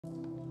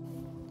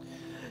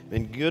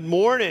And good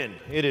morning.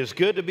 It is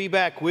good to be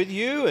back with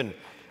you. And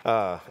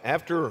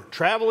after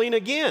traveling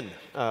again,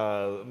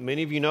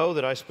 many of you know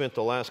that I spent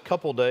the last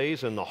couple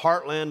days in the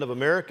heartland of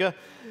America,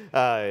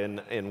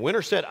 in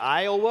Winterset,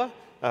 Iowa,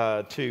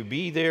 to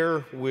be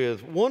there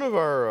with one of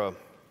our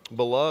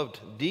beloved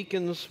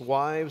deacons'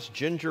 wives,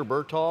 Ginger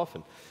Berthoff,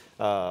 and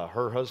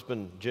her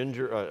husband,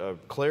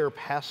 Claire,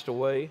 passed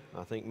away.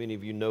 I think many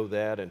of you know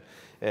that,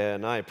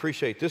 and I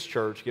appreciate this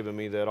church giving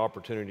me that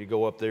opportunity to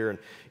go up there. And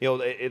you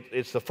know,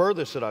 it's the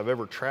furthest that I've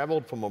ever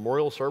traveled from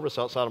memorial service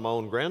outside of my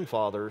own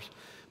grandfather's.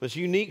 It's a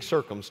unique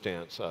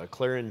circumstance.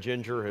 Claire and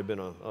Ginger have been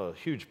a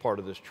huge part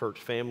of this church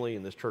family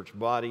and this church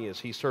body,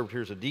 as he served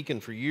here as a deacon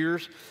for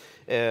years,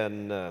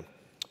 and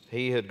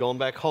he had gone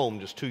back home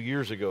just 2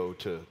 years ago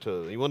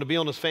he wanted to be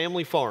on his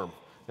family farm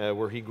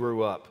where he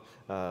grew up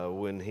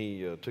when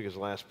he took his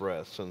last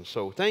breaths. And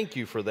so thank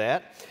you for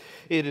that.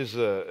 It is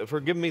for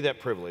giving me that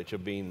privilege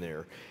of being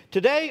there.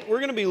 Today we're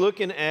going to be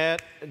looking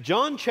at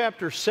John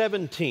chapter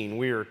 17.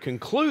 We are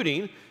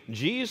concluding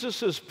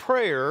Jesus'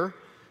 prayer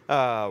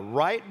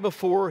right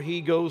before he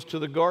goes to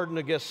the Garden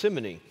of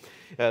Gethsemane.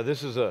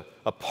 This is a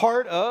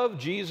part of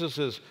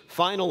Jesus'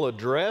 final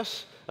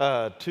address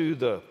to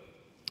the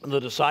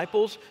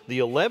disciples, the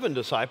 11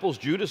 disciples.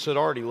 Judas had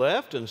already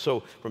left, and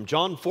so from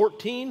John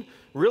 14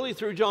 really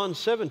through John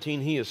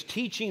 17, he is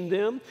teaching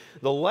them.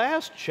 The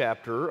last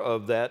chapter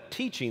of that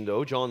teaching,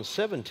 though, John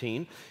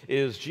 17,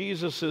 is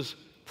Jesus'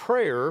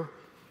 prayer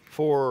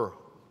for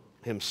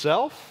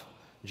himself,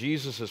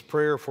 Jesus'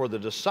 prayer for the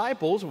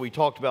disciples, we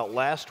talked about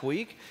last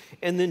week,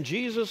 and then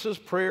Jesus'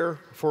 prayer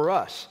for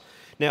us.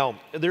 Now,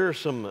 there are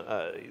some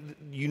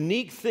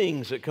unique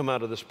things that come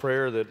out of this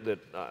prayer that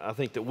I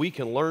think that we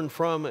can learn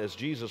from as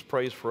Jesus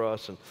prays for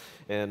us,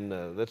 and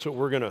that's what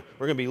we're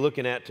gonna be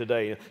looking at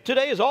today.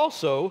 Today is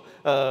also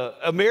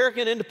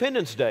American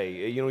Independence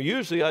Day. You know,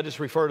 usually I just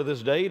refer to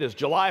this date as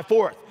July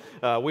 4th.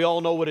 We all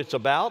know what it's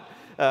about,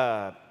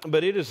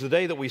 but it is the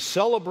day that we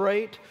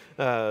celebrate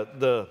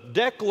the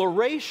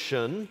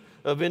Declaration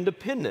of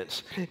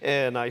Independence.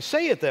 And I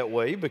say it that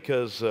way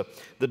because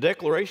the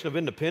Declaration of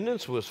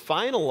Independence was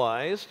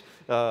finalized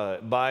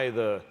by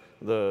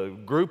the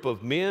group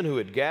of men who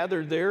had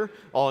gathered there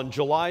on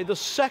July the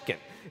 2nd.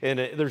 And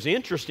there's an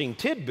interesting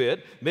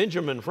tidbit.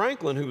 Benjamin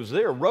Franklin, who was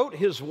there, wrote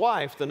his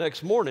wife the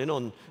next morning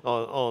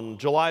on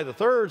July the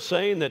 3rd,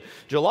 saying that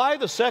July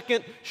the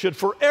 2nd should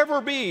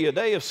forever be a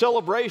day of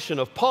celebration,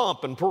 of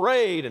pomp and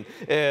parade,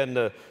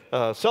 and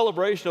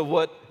celebration of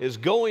what is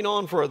going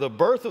on for the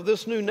birth of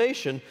this new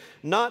nation.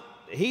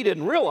 He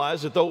didn't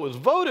realize that though it was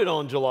voted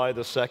on July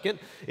the 2nd,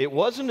 it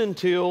wasn't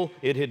until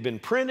it had been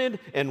printed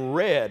and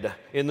read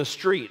in the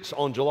streets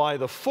on July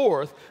the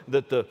 4th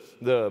that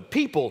the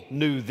people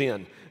knew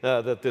then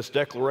that this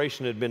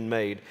declaration had been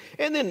made.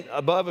 And then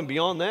above and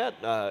beyond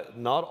that,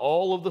 not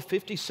all of the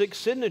 56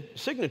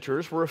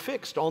 signatures were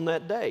affixed on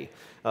that day.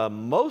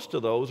 Most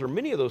of those, or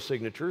many of those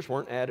signatures,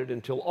 weren't added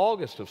until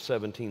August of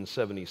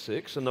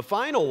 1776, and the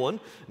final one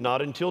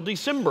not until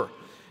December.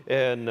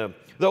 And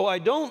though I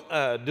don't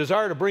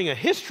desire to bring a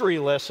history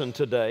lesson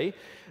today,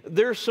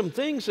 there's some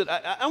things that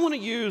I want to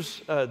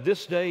use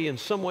this day in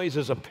some ways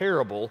as a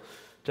parable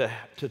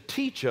to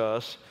teach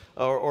us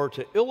or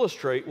to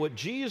illustrate what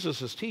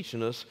Jesus is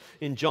teaching us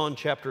in John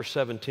chapter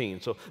 17.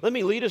 So let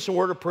me lead us in a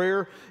word of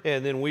prayer,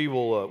 and then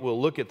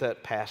we'll look at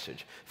that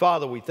passage.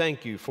 Father, we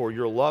thank you for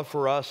your love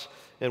for us,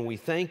 and we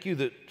thank you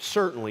that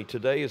certainly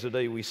today is a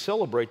day we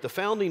celebrate the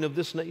founding of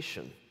this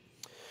nation.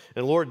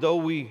 And Lord, though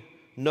we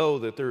know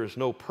that there is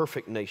no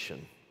perfect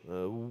nation,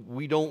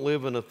 we don't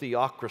live in a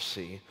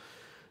theocracy,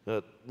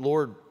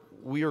 Lord,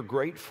 we are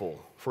grateful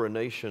for a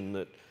nation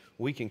that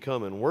we can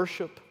come and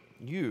worship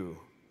you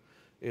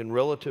in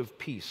relative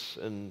peace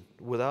and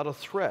without a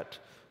threat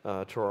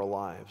to our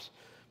lives,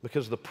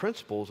 because of the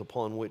principles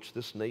upon which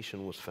this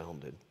nation was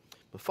founded.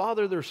 But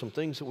Father, there are some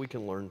things that we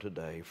can learn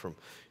today from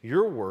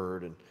your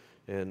word,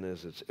 and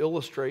as it's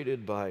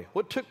illustrated by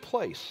what took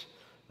place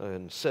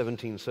in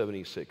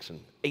 1776 and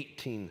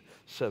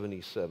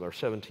 1877 or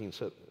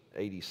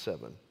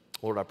 1787.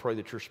 Lord, I pray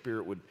that your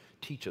Spirit would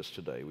teach us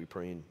today. We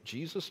pray in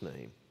Jesus'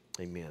 name,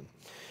 amen.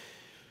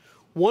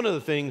 One of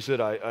the things that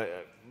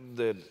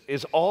that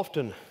is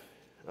often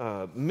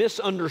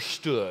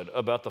misunderstood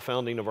about the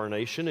founding of our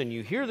nation, and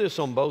you hear this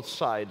on both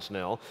sides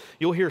now.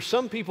 You'll hear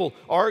some people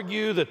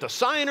argue that the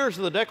signers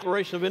of the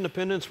Declaration of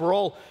Independence were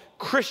all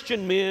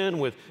Christian men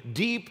with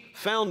deep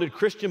founded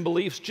Christian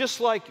beliefs,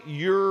 just like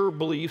your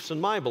beliefs and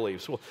my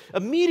beliefs. Well,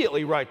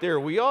 immediately right there,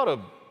 we ought to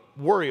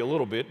worry a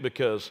little bit,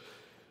 because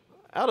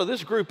out of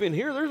this group in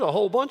here, there's a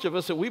whole bunch of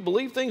us that we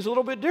believe things a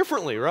little bit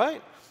differently,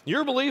 right?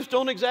 Your beliefs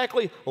don't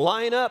exactly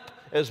line up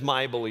as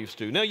my beliefs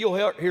do. Now, you'll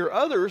hear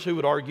others who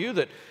would argue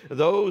that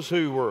those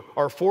who were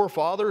our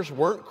forefathers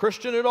weren't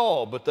Christian at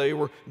all, but they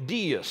were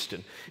deist.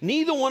 And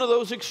neither one of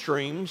those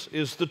extremes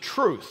is the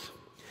truth.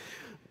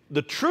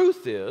 The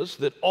truth is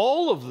that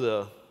all of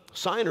the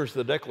signers of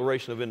the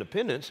Declaration of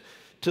Independence,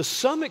 to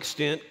some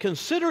extent,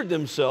 considered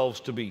themselves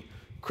to be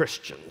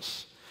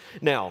Christians.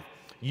 Now,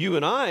 you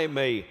and I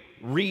may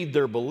read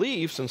their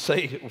beliefs and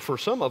say, for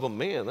some of them,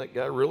 man, that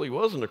guy really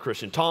wasn't a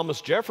Christian.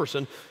 Thomas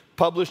Jefferson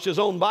published his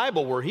own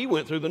Bible where he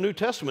went through the New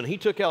Testament. He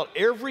took out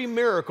every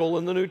miracle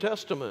in the New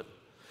Testament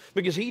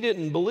because he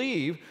didn't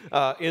believe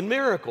in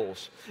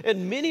miracles.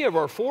 And many of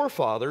our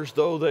forefathers,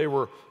 though they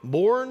were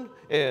born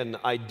and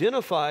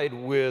identified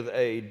with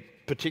a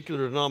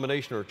particular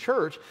denomination or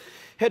church,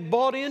 had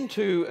bought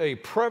into a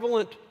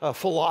prevalent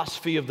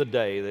philosophy of the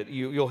day that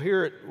you'll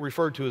hear it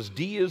referred to as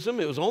deism.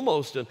 It was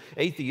almost an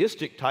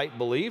atheistic type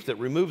belief that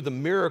removed the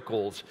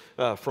miracles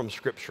from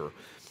Scripture.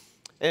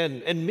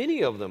 And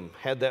many of them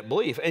had that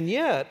belief. And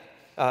yet,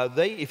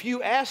 if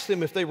you asked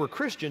them if they were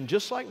Christian,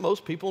 just like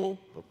most people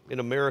in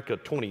America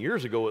 20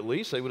 years ago at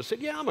least, they would have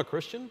said, yeah, I'm a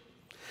Christian.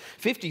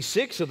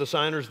 56 of the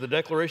signers of the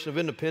Declaration of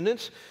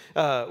Independence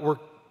were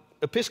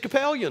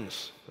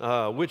Episcopalians,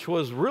 which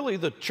was really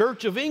the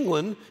Church of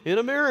England in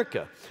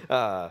America.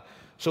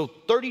 So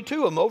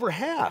 32 of them, over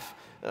half.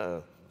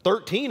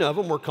 13 of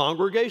them were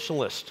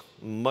Congregationalists,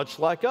 much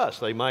like us.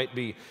 They might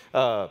be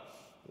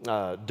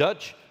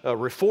Dutch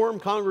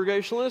Reformed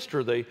Congregationalists,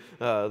 or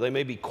they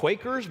may be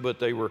Quakers, but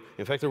they were,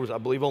 in fact, there was, I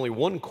believe, only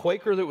one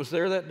Quaker that was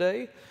there that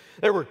day.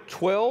 There were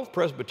 12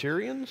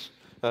 Presbyterians.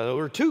 There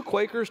were 2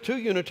 Quakers, 2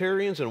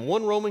 Unitarians, and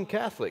 1 Roman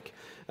Catholic.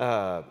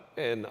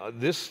 And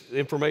this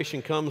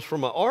information comes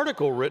from an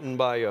article written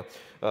by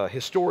a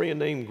historian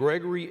named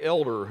Gregory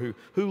Elder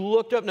who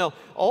looked up. Now,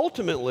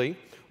 ultimately,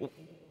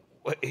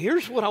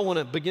 here's what I want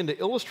to begin to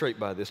illustrate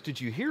by this. Did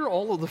you hear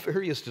all of the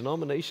various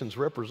denominations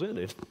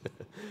represented?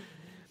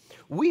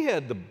 We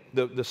had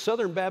the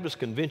Southern Baptist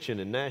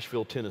Convention in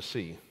Nashville,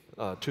 Tennessee,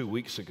 2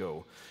 weeks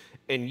ago.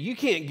 And you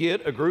can't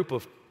get a group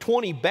of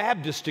 20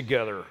 Baptists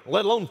together,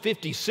 let alone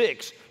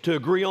 56, to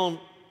agree on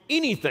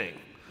anything,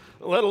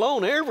 let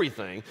alone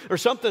everything, or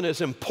something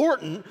as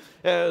important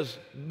as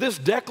this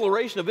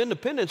Declaration of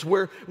Independence,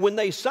 where when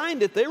they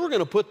signed it, they were going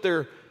to put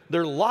their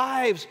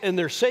lives and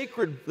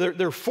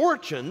their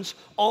fortunes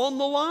on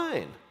the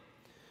line.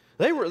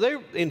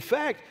 In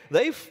fact,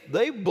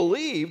 they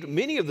believed,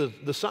 many of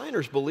the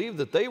signers believed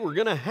that they were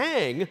going to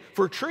hang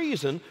for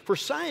treason for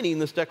signing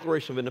this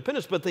Declaration of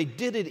Independence, but they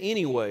did it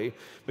anyway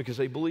because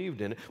they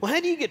believed in it. Well,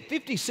 how do you get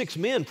 56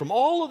 men from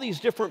all of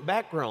these different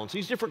backgrounds,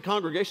 these different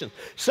congregations,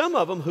 some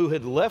of them who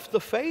had left the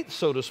faith,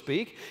 so to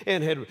speak,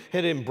 and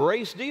had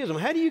embraced deism?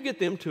 How do you get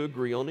them to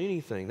agree on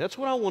anything? That's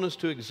what I want us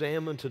to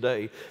examine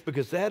today,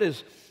 because that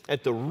is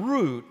at the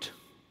root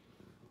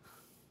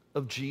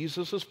of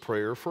Jesus'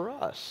 prayer for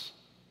us.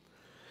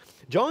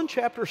 John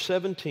chapter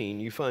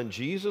 17, you find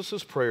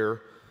Jesus'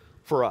 prayer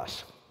for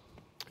us.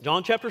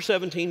 John chapter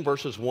 17,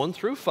 verses 1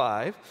 through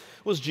 5,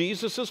 was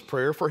Jesus'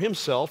 prayer for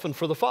himself and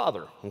for the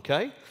Father,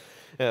 okay?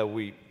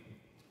 We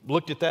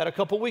looked at that a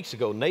couple weeks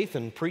ago.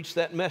 Nathan preached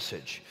that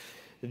message.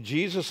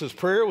 Jesus'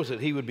 prayer was that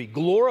he would be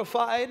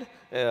glorified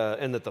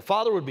and that the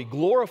Father would be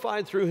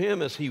glorified through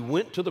him as he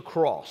went to the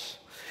cross.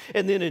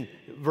 And then in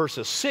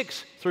verses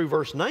 6 through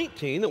verse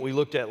 19 that we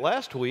looked at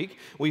last week,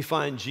 we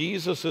find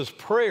Jesus'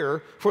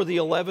 prayer for the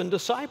 11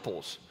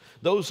 disciples.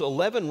 Those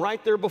 11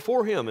 right there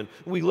before him. And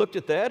we looked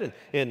at that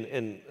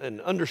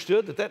and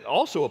understood that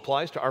also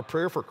applies to our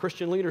prayer for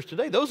Christian leaders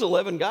today. Those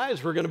 11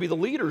 guys were going to be the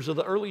leaders of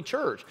the early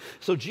church.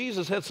 So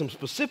Jesus had some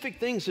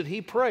specific things that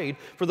he prayed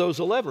for those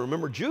 11.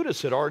 Remember,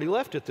 Judas had already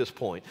left at this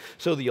point.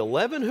 So the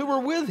 11 who were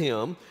with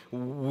him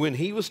when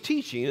he was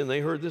teaching and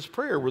they heard this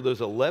prayer were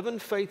those 11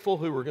 faithful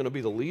who were going to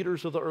be the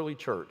leaders of the early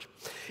church.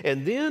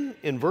 And then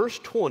in verse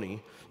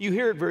 20, you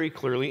hear it very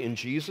clearly in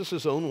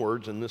Jesus' own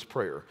words in this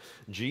prayer.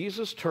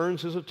 Jesus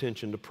turns his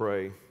attention to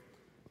pray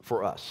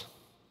for us.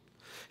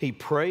 He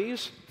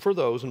prays for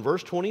those, and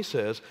verse 20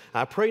 says,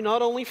 I pray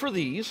not only for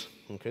these,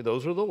 okay,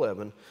 those are the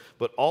 11,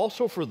 but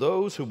also for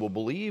those who will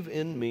believe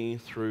in me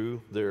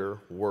through their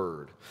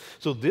word.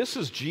 So this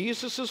is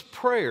Jesus'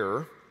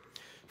 prayer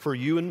for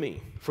you and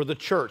me, for the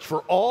church,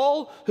 for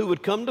all who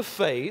would come to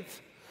faith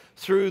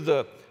through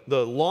the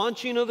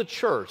launching of the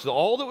church,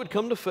 all that would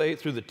come to faith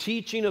through the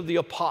teaching of the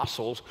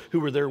apostles who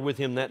were there with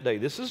him that day.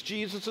 This is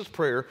Jesus'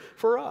 prayer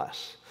for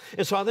us.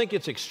 And so I think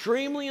it's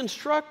extremely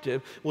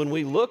instructive when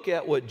we look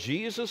at what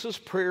Jesus'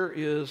 prayer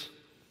is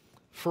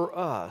for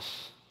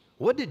us.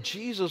 What did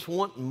Jesus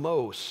want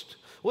most?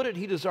 What did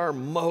he desire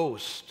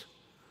most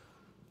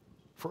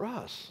for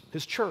us,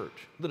 his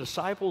church, the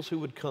disciples who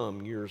would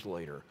come years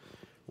later?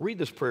 Read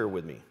this prayer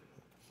with me.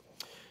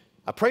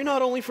 I pray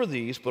not only for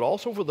these, but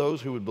also for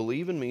those who would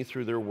believe in me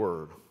through their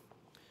word.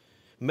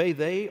 May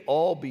they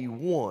all be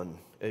one,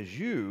 as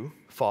you,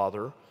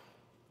 Father,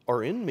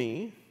 are in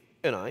me,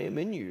 and I am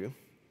in you.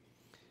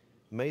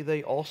 May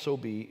they also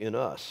be in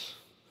us,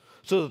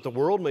 so that the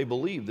world may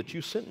believe that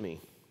you sent me.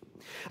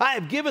 I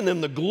have given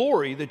them the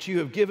glory that you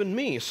have given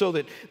me, so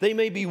that they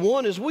may be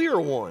one as we are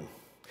one.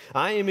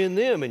 I am in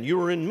them, and you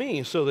are in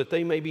me, so that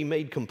they may be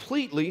made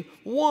completely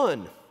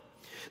one,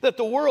 that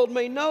the world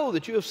may know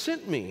that you have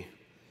sent me,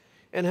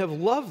 and have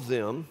loved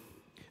them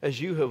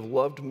as you have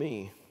loved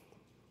me.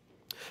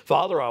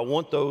 Father, I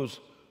want those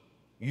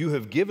you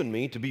have given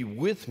me to be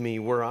with me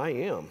where I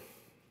am,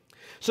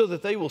 so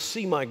that they will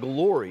see my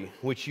glory,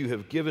 which you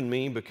have given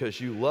me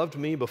because you loved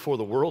me before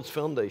the world's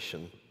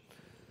foundation.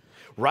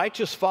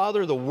 Righteous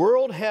Father, the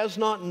world has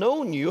not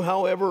known you,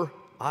 however,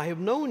 I have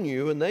known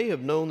you, and they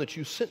have known that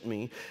you sent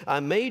me. I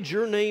made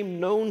your name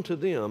known to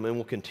them and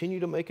will continue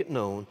to make it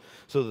known,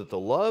 so that the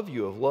love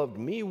you have loved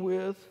me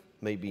with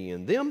may be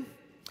in them,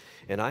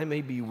 and I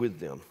may be with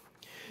them.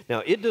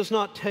 Now, it does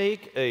not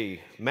take a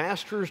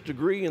master's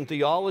degree in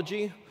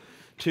theology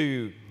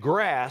to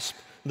grasp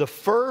the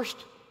first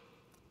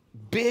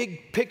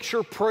big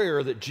picture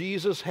prayer that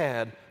Jesus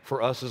had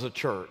for us as a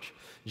church.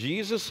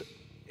 Jesus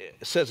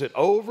says it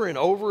over and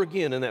over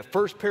again in that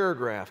first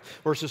paragraph,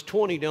 verses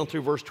 20 down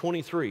through verse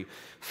 23.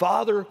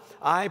 Father,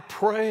 I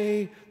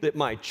pray that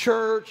my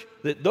church,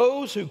 that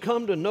those who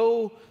come to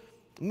know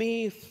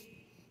me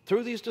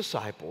through these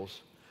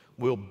disciples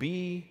will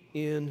be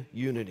in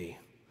unity,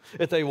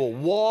 that they will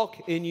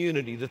walk in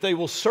unity, that they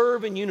will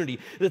serve in unity,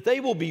 that they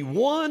will be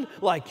one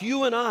like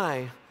you and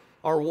I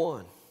are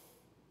one.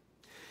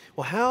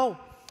 Well, how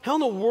in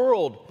the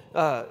world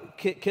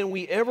can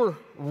we ever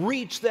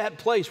reach that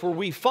place where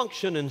we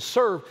function and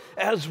serve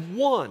as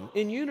one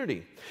in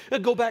unity?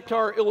 Go back to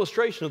our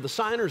illustration of the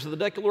signers of the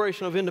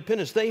Declaration of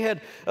Independence. They had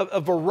a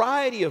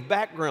variety of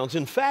backgrounds.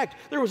 In fact,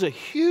 there was a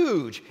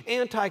huge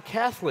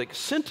anti-Catholic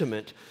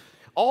sentiment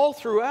all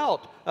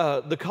throughout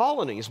the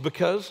colonies,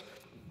 because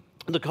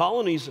the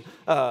colonies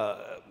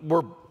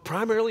were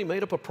primarily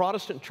made up of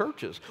Protestant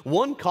churches.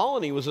 One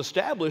colony was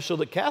established so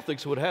that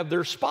Catholics would have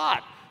their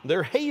spot,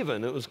 their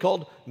haven. It was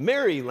called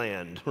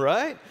Maryland,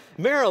 right?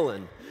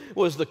 Maryland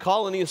was the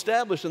colony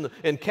established,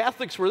 and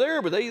Catholics were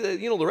there, but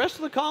the rest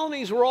of the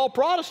colonies were all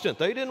Protestant.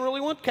 They didn't really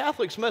want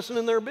Catholics messing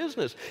in their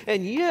business.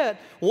 And yet,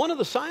 one of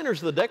the signers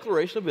of the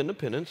Declaration of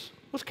Independence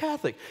was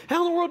Catholic.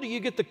 How in the world do you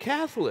get the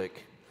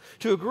Catholic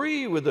to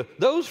agree with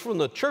those from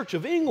the Church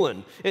of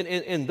England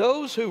and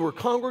those who were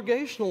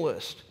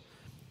Congregationalists?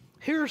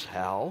 Here's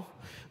how.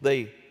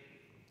 They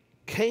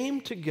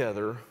came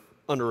together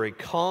under a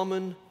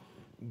common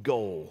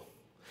goal.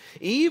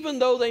 Even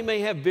though they may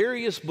have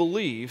various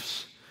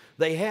beliefs,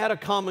 they had a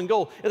common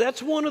goal. And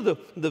that's one of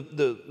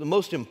the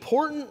most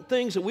important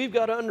things that we've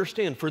got to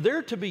understand. For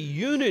there to be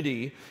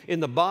unity in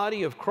the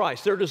body of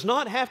Christ, there does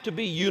not have to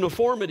be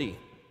uniformity.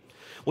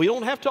 We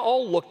don't have to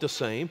all look the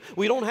same.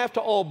 We don't have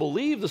to all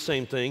believe the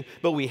same thing,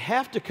 but we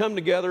have to come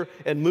together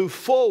and move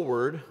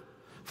forward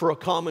for a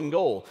common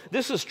goal.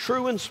 This is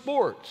true in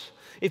sports.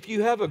 If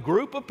you have a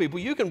group of people,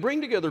 you can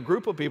bring together a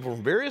group of people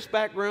from various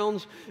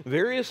backgrounds,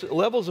 various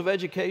levels of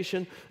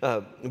education,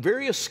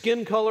 various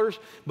skin colors,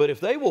 but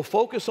if they will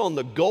focus on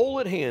the goal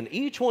at hand,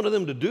 each one of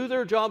them to do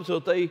their job so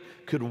that they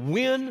could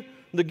win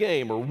the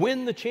game or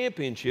win the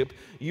championship,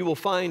 you will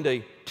find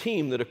a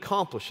team that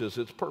accomplishes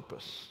its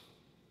purpose.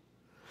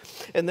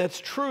 And that's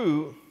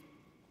true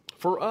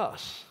for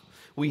us.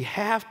 We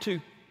have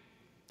to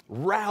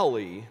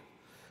rally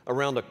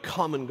around a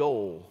common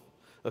goal,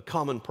 a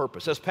common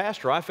purpose. As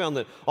pastor, I found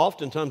that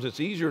oftentimes it's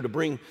easier to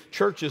bring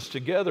churches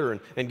together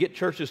and get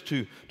churches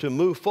to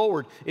move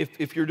forward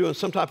if you're doing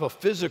some type of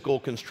physical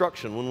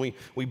construction. When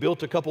we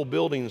built a couple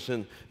buildings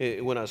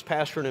when I was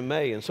pastoring in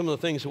May, and some of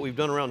the things that we've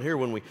done around here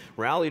when we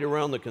rallied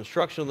around the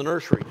construction of the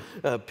nursery,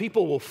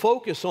 people will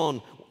focus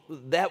on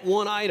that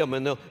one item,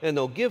 and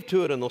they'll give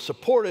to it, and they'll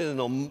support it,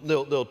 and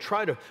they'll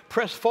try to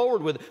press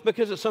forward with it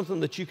because it's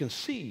something that you can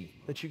see,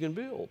 that you can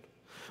build.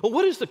 Well,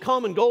 what is the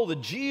common goal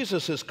that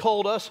Jesus has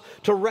called us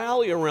to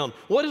rally around?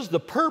 What is the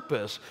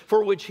purpose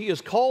for which he has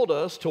called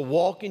us to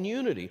walk in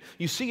unity?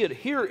 You see it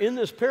here in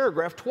this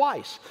paragraph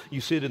twice. You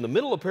see it in the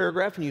middle of the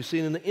paragraph, and you see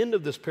it in the end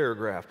of this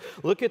paragraph.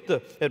 Look at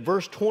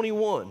verse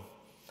 21.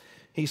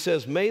 He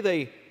says, "May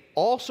they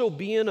also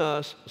be in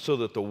us, so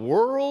that the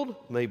world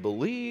may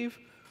believe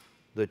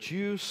that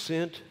you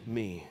sent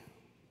me."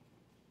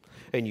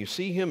 And you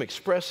see him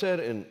express that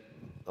in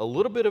a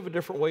little bit of a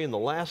different way in the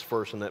last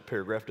verse in that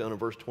paragraph, down in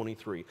verse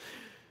 23.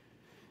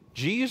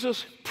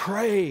 Jesus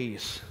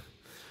prays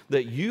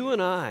that you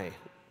and I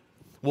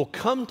will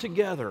come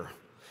together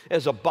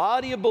as a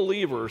body of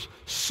believers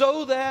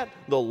so that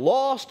the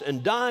lost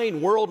and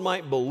dying world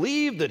might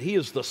believe that he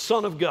is the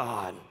Son of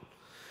God,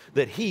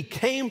 that he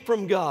came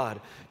from God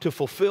to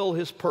fulfill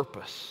his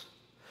purpose.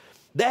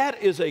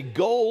 That is a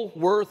goal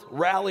worth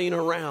rallying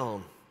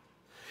around.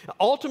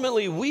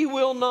 Ultimately, we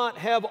will not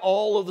have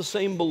all of the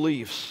same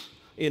beliefs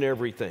in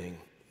everything.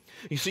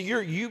 You see,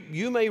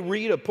 you may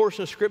read a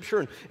portion of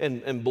Scripture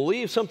and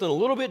believe something a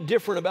little bit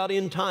different about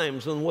end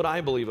times than what I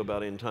believe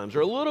about end times,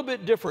 or a little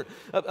bit different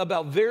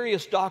about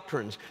various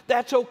doctrines.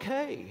 That's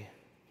okay.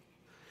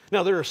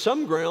 Now, there is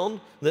some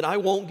ground that I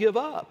won't give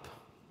up.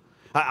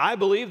 I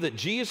believe that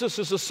Jesus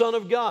is the Son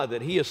of God,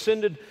 that he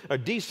ascended or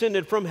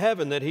descended from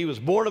heaven, that he was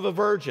born of a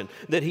virgin,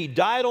 that he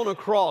died on a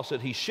cross,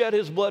 that he shed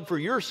his blood for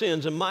your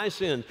sins and my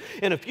sins.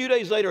 And a few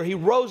days later, he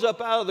rose up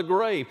out of the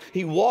grave.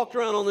 He walked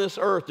around on this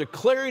earth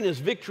declaring his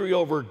victory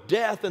over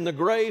death and the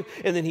grave,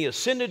 and then he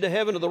ascended to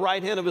heaven to the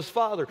right hand of his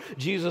Father.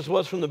 Jesus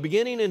was from the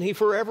beginning, and he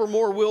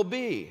forevermore will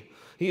be.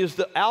 He is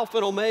the Alpha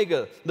and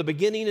Omega, the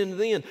beginning and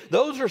the end.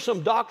 Those are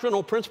some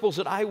doctrinal principles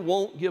that I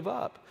won't give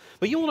up.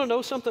 But you want to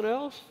know something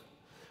else?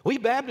 We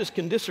Baptists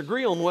can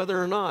disagree on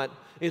whether or not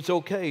it's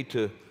okay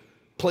to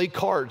play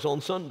cards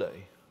on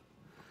Sunday.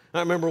 I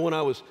remember when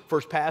I was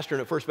first pastoring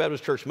at First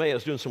Baptist Church May, I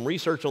was doing some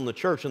research on the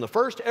church, and the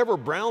first ever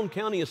Brown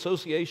County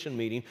Association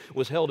meeting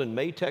was held in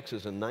May,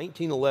 Texas in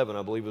 1911,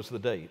 I believe was the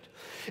date.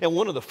 And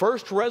one of the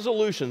first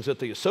resolutions that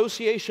the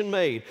association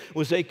made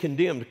was they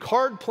condemned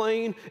card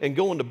playing and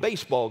going to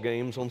baseball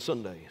games on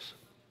Sundays.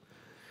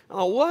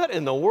 Oh, what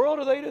in the world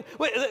are they doing?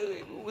 Wait,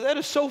 that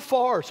is so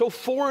far, so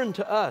foreign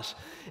to us.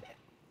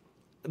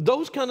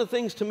 Those kind of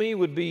things to me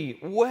would be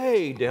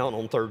way down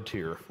on third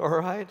tier, all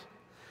right?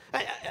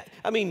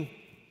 I mean,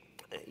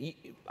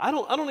 I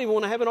don't even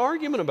want to have an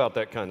argument about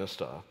that kind of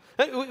stuff.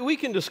 We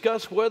can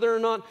discuss whether or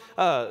not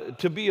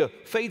to be a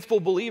faithful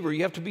believer,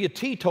 you have to be a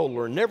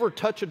teetotaler and never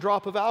touch a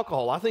drop of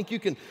alcohol. I think you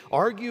can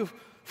argue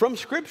from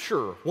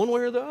Scripture one way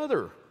or the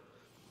other.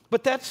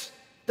 But that's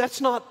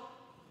not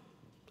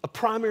a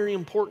primary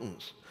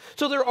importance.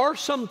 So there are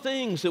some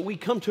things that we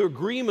come to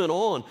agreement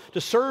on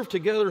to serve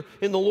together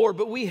in the Lord,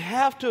 but we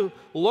have to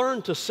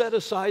learn to set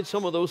aside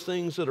some of those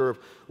things that are of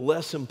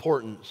less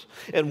importance.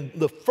 And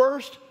the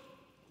first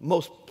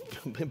most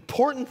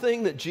important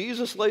thing that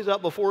Jesus lays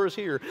out before us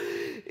here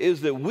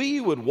is that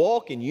we would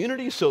walk in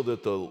unity so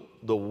that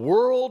the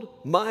world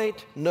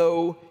might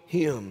know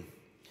Him.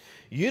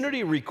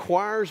 Unity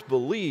requires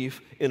belief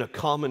in a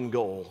common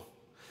goal.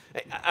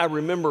 I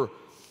remember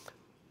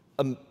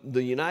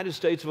the United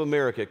States of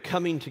America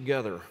coming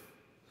together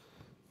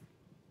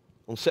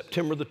on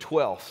September the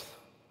 12th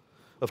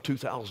of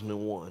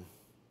 2001.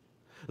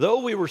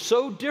 Though we were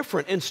so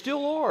different and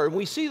still are, and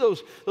we see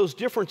those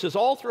differences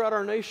all throughout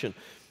our nation,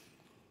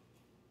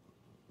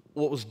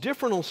 what was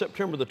different on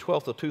September the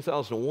 12th of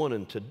 2001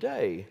 and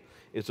today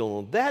is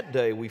on that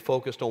day we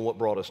focused on what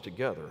brought us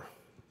together,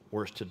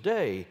 whereas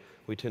today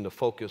we tend to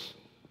focus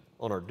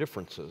on our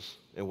differences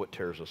and what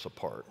tears us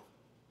apart.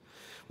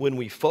 When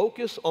we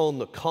focus on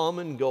the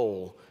common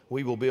goal,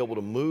 we will be able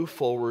to move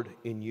forward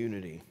in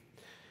unity.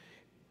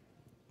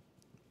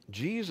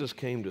 Jesus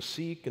came to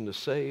seek and to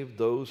save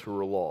those who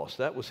are lost.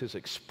 That was His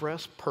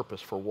express purpose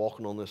for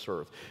walking on this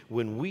earth.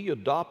 When we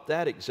adopt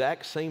that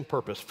exact same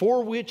purpose,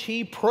 for which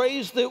He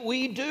prays that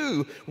we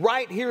do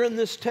right here in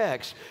this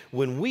text,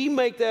 when we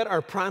make that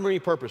our primary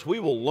purpose, we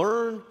will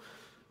learn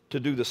to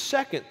do the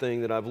second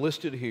thing that I've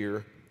listed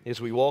here as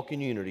we walk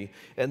in unity,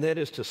 and that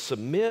is to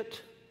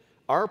submit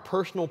our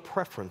personal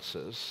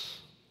preferences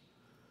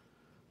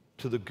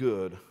to the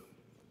good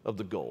of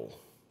the goal,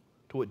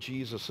 to what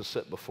Jesus has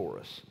set before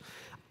us.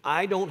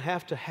 I don't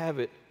have to have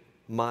it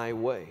my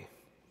way.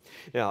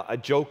 Now, I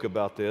joke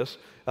about this.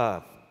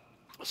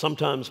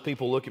 Sometimes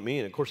people look at me,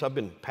 and of course, I've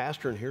been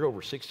pastoring here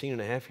over 16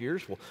 and a half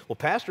years. Well,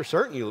 Pastor,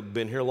 certainly you've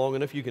been here long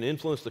enough you can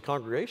influence the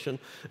congregation.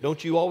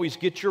 Don't you always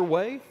get your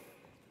way?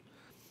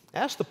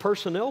 Ask the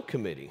personnel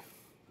committee.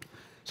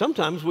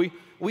 Sometimes we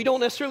don't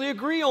necessarily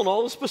agree on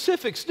all the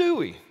specifics, do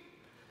we?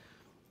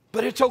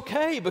 But it's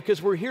okay because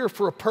we're here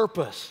for a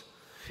purpose.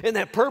 And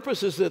that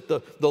purpose is that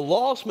the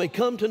lost may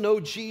come to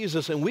know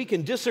Jesus, and we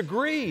can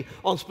disagree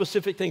on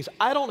specific things.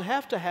 I don't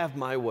have to have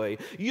my way.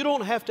 You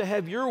don't have to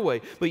have your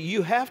way. But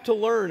you have to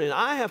learn, and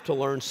I have to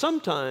learn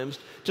sometimes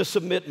to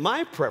submit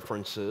my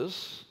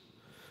preferences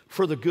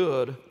for the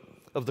good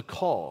of the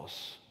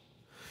cause.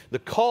 The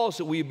cause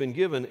that we've been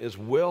given is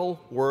well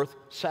worth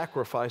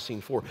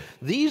sacrificing for.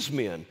 These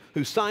men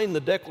who signed the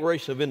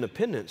Declaration of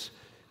Independence,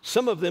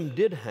 some of them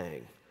did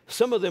hang.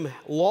 Some of them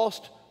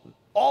lost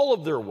all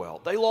of their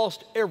wealth. They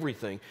lost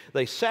everything.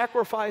 They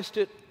sacrificed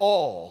it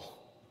all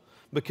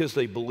because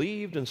they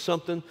believed in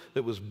something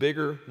that was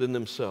bigger than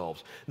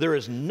themselves. There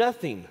is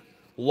nothing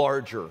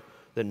larger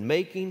than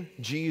making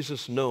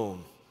Jesus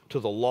known to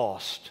the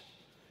lost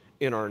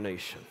in our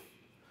nation.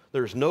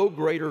 There's no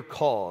greater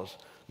cause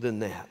than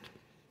that.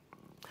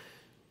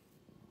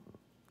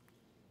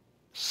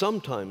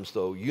 Sometimes,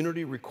 though,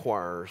 unity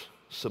requires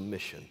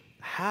submission.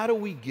 How do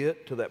we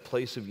get to that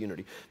place of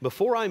unity?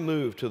 Before I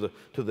move to the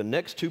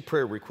next two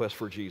prayer requests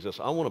for Jesus,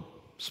 I want to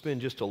spend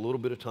just a little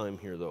bit of time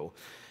here, though.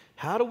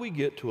 How do we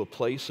get to a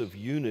place of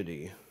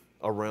unity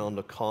around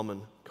a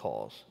common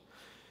cause?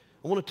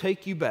 I want to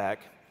take you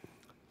back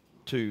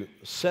to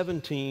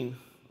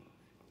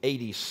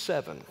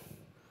 1787.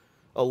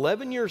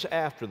 11 years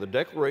after the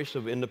Declaration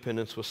of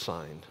Independence was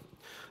signed,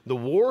 the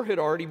war had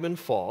already been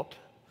fought.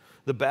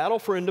 The battle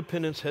for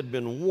independence had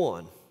been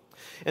won.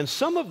 And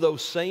some of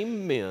those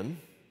same men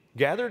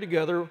gathered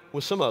together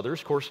with some others.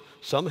 Of course,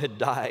 some had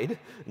died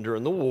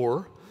during the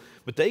war,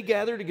 but they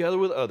gathered together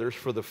with others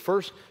for the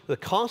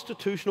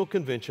Constitutional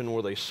Convention,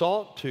 where they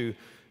sought to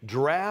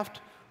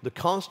draft the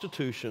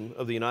Constitution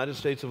of the United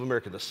States of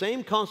America, the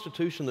same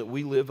Constitution that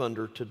we live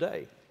under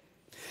today.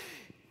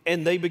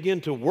 And they began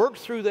to work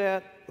through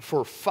that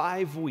for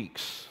 5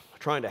 weeks,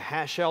 trying to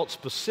hash out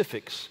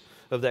specifics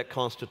of that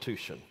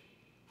Constitution.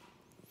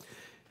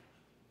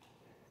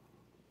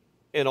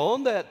 And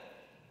on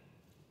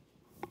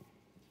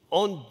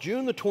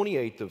June the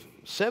 28th of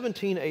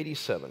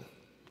 1787,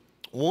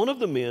 one of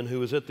the men who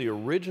was at the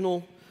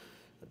original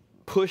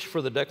push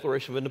for the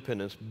Declaration of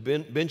Independence,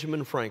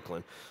 Benjamin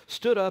Franklin,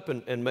 stood up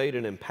and made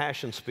an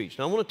impassioned speech.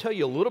 Now, I want to tell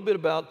you a little bit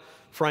about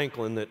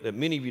Franklin that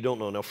many of you don't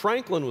know. Now,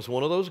 Franklin was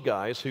one of those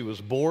guys who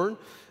was born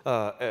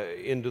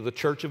into the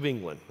Church of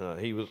England.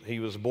 He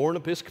was born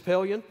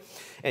Episcopalian,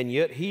 and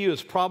yet he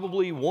is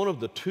probably one of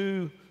the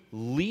two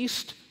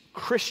least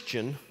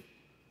Christian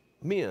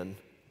men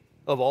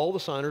of all the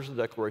signers of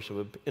the Declaration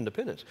of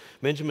Independence.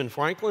 Benjamin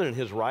Franklin, in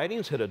his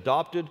writings, had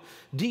adopted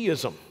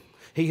deism.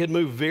 He had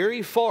moved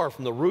very far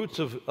from the roots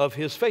of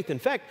his faith. In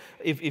fact,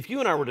 if you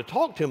and I were to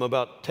talk to him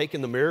about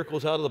taking the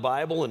miracles out of the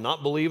Bible and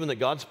not believing that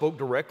God spoke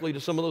directly to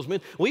some of those men,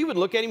 we would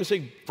look at him and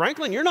say,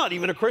 Franklin, you're not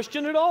even a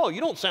Christian at all.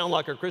 You don't sound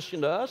like a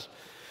Christian to us.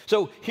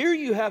 So here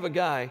you have a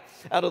guy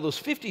out of those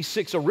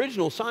 56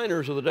 original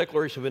signers of the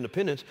Declaration of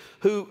Independence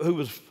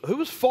who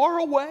was far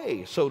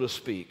away, so to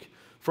speak,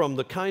 from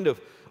the kind of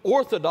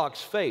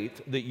orthodox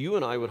faith that you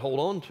and I would hold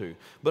on to.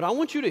 But I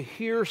want you to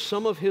hear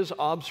some of his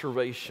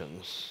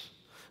observations.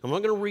 I'm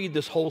not going to read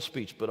this whole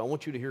speech, but I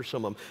want you to hear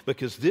some of them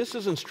because this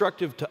is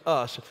instructive to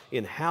us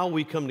in how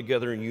we come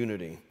together in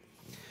unity.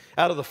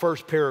 Out of the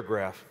first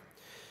paragraph,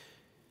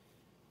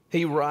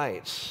 he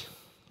writes,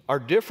 our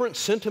different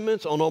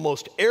sentiments on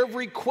almost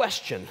every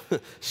question,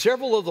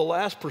 several of the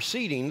last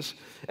proceedings,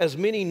 as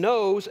many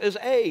no's as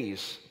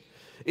a's,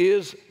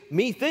 is,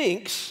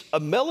 methinks, a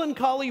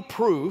melancholy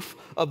proof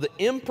of the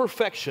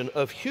imperfection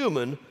of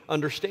human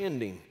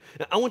understanding.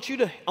 Now, I want you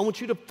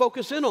to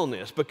focus in on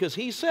this because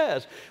he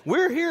says,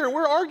 we're here and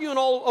we're arguing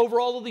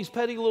over all of these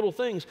petty little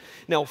things.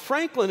 Now,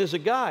 Franklin is a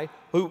guy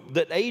who,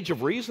 that age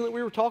of reason that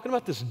we were talking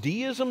about, this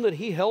deism that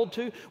he held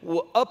to,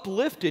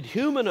 uplifted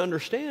human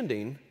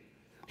understanding,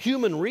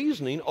 human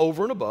reasoning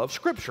over and above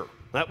Scripture.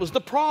 That was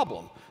the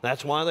problem.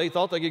 That's why they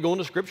thought they could go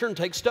into Scripture and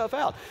take stuff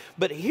out.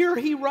 But here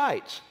he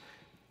writes,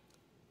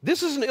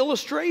 this is an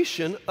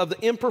illustration of the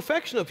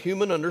imperfection of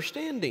human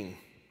understanding.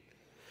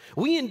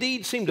 We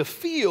indeed seem to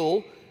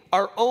feel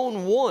our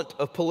own want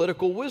of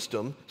political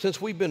wisdom since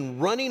we've been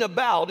running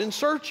about in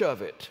search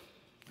of it.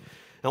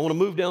 I want to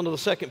move down to the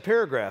second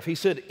paragraph. He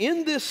said,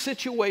 in this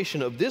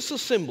situation of this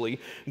assembly,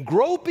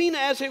 groping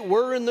as it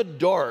were in the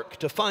dark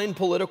to find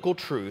political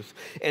truth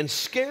and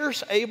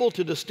scarce able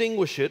to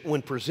distinguish it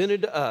when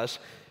presented to us,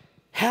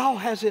 how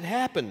has it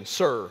happened,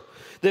 sir,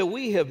 that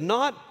we have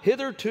not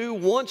hitherto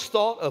once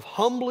thought of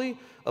humbly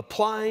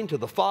applying to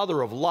the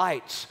Father of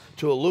lights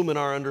to illumine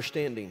our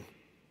understanding?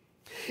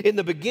 In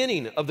the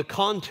beginning of the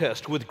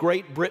contest with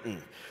Great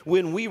Britain,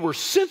 when we were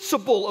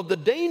sensible of the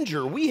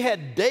danger, we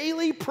had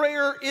daily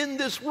prayer in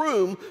this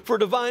room for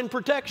divine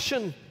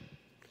protection.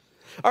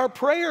 Our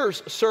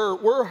prayers, sir,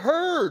 were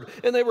heard,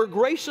 and they were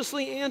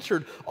graciously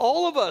answered.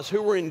 All of us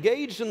who were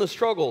engaged in the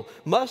struggle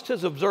must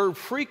have observed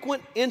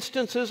frequent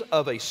instances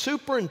of a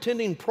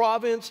superintending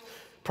providence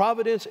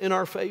in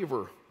our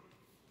favor.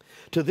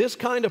 To this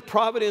kind of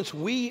providence,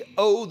 we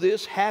owe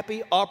this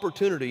happy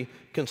opportunity,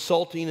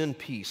 consulting in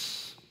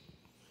peace.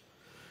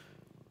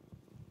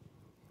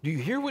 Do you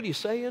hear what he's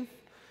saying?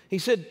 He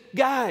said,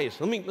 guys,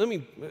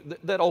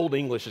 that old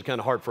English is kind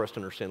of hard for us to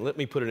understand. Let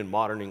me put it in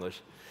modern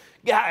English.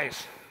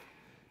 Guys,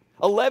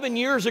 11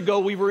 years ago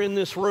we were in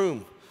this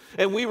room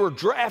and we were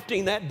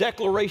drafting that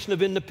Declaration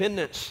of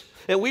Independence.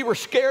 And we were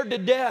scared to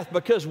death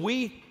because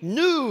we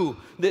knew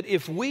that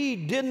if we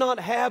did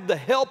not have the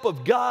help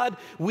of God,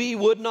 we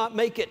would not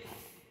make it.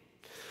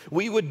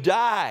 We would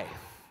die.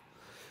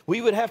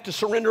 We would have to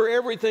surrender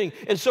everything.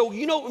 And so,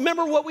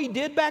 remember what we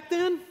did back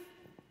then?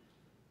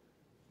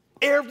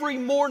 Every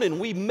morning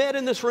we met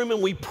in this room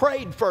and we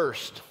prayed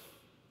first.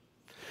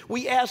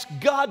 We asked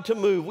God to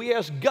move. We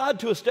asked God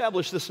to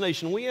establish this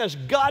nation. We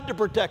asked God to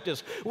protect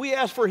us. We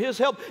asked for His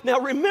help. Now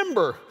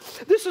remember,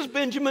 this is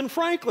Benjamin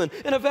Franklin,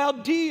 an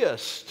avowed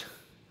deist.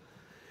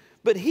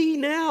 But he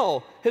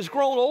now has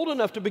grown old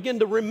enough to begin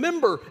to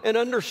remember and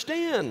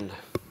understand.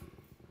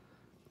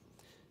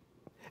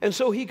 And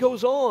so he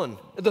goes on.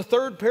 The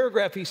third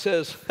paragraph he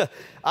says,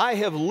 I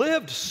have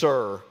lived,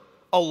 sir,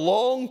 a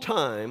long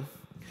time,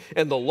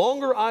 and the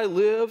longer I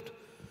lived,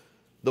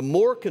 the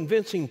more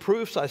convincing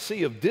proofs I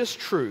see of this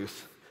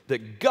truth,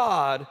 that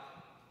God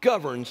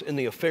governs in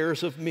the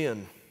affairs of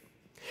men.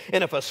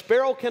 And if a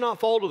sparrow cannot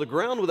fall to the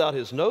ground without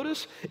His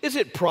notice, is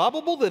it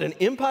probable that an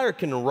empire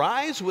can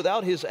rise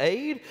without His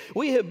aid?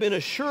 We have been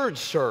assured,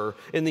 sir,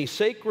 in these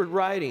sacred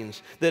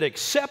writings, that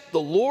except the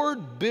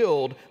Lord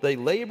build, they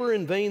labor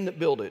in vain that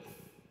build it.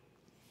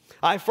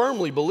 I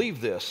firmly believe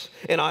this,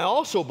 and I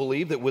also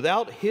believe that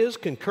without His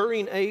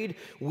concurring aid,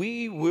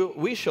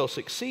 we shall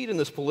succeed in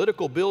this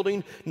political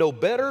building no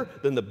better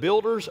than the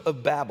builders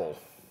of Babel.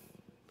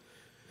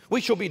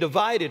 We shall be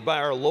divided by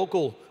our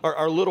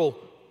little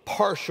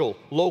partial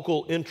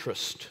local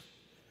interest.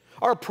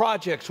 Our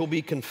projects will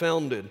be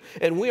confounded,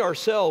 and we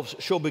ourselves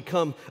shall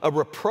become a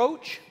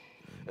reproach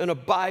and a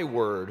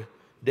byword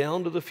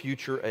down to the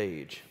future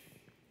age.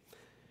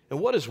 And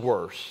what is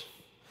worse,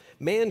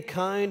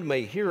 mankind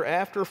may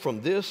hereafter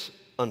from this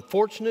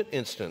unfortunate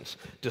instance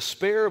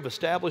despair of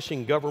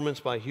establishing governments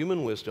by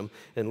human wisdom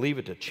and leave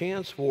it to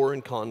chance, war,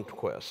 and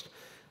conquest.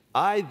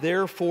 I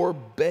therefore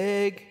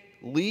beg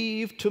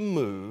leave to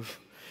move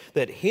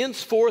that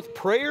henceforth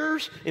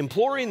prayers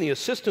imploring the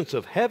assistance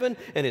of heaven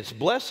and its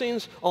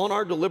blessings on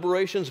our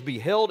deliberations be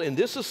held in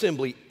this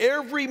assembly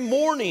every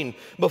morning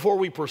before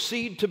we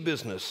proceed to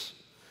business,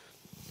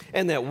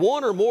 and that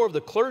one or more of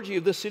the clergy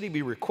of this city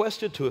be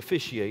requested to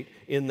officiate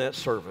in that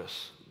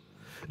service.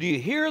 Do you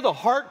hear the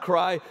heart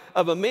cry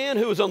of a man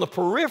who is on the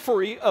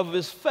periphery of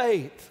his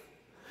faith?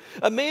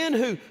 A man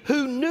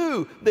who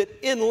knew that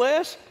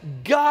unless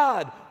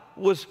God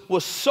was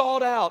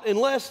sought out,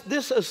 unless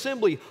this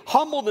assembly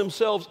humbled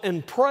themselves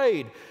and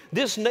prayed,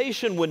 this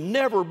nation would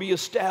never be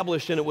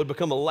established and it would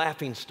become a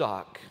laughing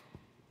stock.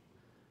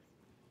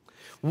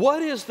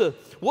 What is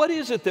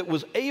it that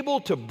was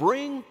able to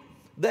bring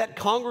that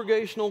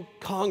Congregational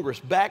Congress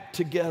back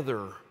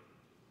together,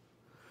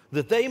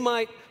 that they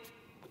might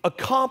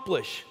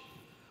accomplish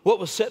what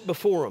was set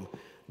before them?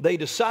 They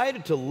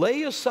decided to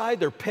lay aside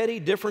their petty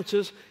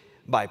differences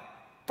by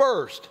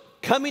first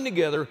coming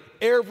together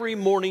every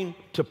morning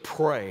to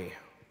pray.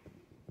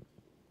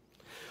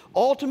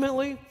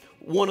 Ultimately,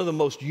 one of the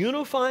most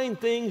unifying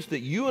things that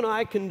you and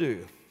I can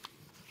do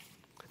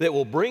that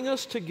will bring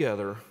us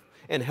together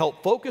and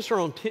help focus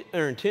our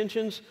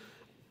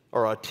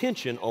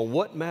attention on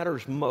what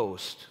matters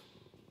most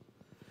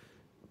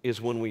is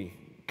when we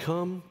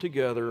come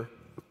together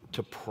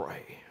to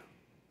pray.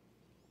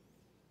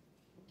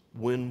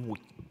 When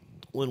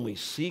we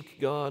seek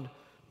God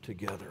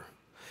together.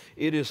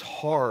 It is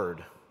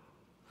hard.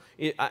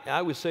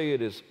 I would say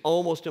it is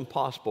almost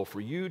impossible for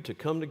you to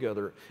come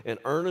together and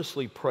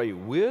earnestly pray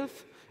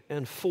with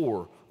and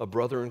for a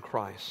brother in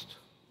Christ,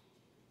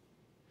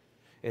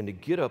 and to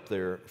get up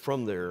there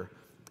from there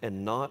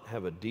and not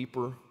have a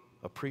deeper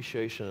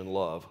appreciation and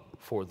love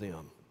for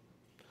them.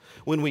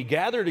 When we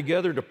gather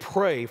together to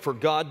pray for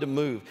God to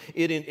move,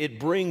 it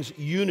brings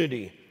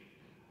unity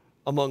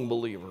among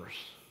believers.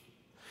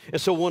 And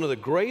so one of the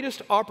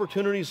greatest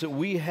opportunities that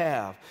we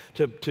have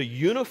to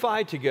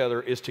unify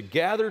together is to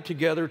gather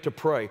together to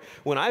pray.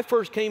 When I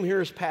first came here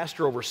as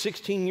pastor over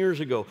 16 years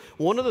ago,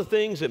 one of the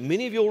things that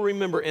many of you will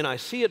remember, and I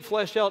see it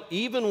fleshed out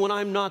even when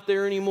I'm not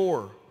there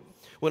anymore,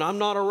 when I'm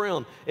not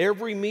around,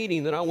 every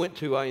meeting that I went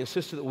to, I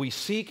insisted that we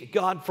seek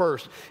God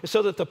first,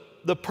 so that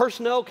the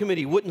personnel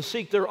committee wouldn't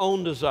seek their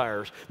own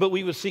desires, but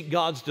we would seek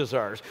God's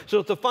desires. So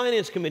that the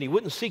finance committee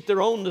wouldn't seek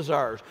their own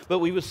desires, but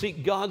we would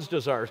seek God's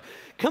desires.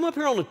 Come up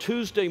here on a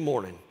Tuesday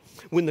morning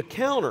when the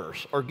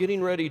counters are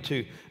getting ready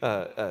to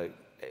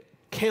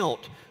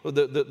count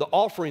the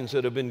offerings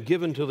that have been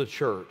given to the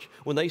church.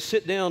 When they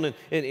sit down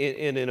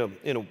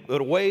in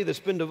a way that's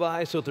been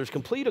devised so that there's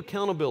complete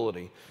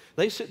accountability,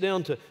 they sit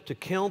down to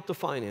count the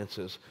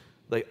finances.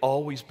 They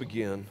always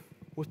begin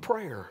with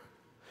prayer,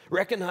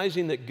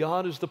 recognizing that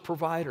God is the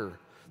provider,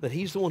 that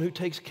He's the one who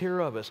takes care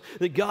of us,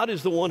 that God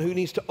is the one who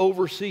needs to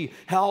oversee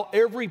how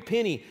every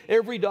penny,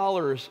 every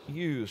dollar is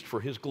used for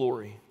His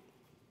glory.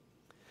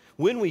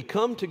 When we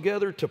come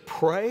together to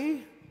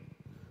pray,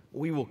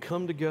 we will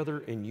come together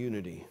in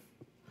unity.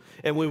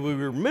 And when we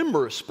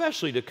remember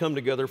especially to come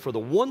together for the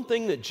one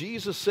thing that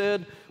Jesus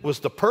said was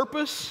the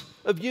purpose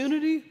of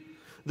unity,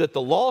 that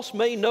the lost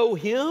may know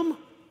Him,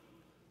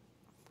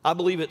 I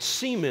believe it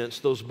cements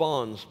those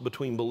bonds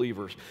between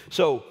believers.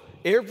 So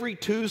every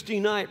Tuesday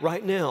night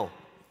right now,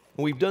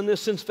 and we've done this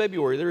since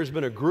February, there has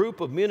been a group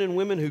of men and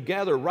women who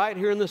gather right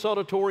here in this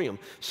auditorium.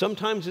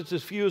 Sometimes it's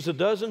as few as a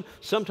dozen,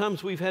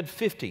 sometimes we've had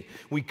 50.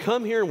 We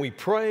come here and we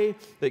pray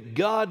that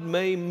God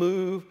may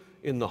move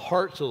in the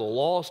hearts of the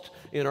lost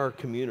in our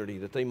community,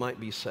 that they might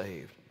be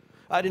saved.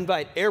 I'd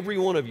invite every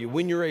one of you,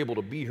 when you're able,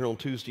 to be here on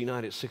Tuesday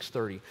night at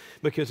 6:30,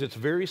 because it's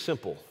very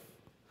simple.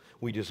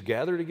 We just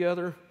gather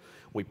together,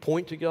 we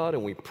point to God,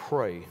 and we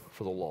pray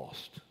for the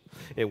lost.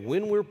 And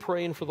when we're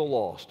praying for the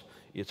lost,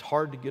 it's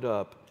hard to get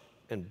up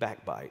and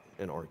backbite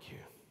and argue.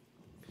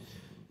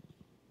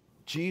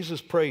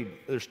 Jesus prayed.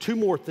 There's two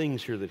more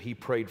things here that He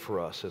prayed for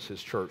us as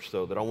His church,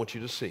 though, that I want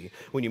you to see.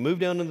 When you move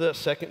down to that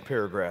second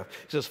paragraph,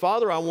 He says,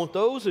 Father, I want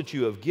those that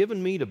you have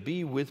given me to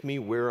be with me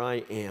where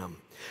I am,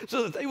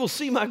 so that they will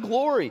see my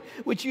glory,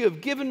 which you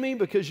have given me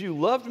because you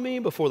loved me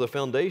before the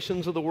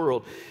foundations of the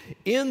world.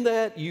 In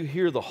that you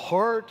hear the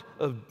heart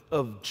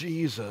of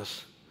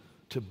Jesus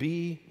to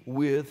be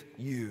with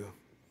you.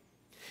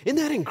 Isn't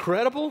that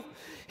incredible?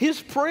 His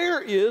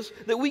prayer is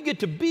that we get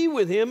to be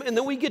with Him and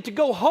then we get to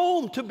go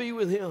home to be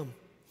with Him.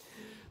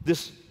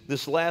 This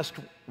last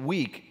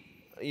week,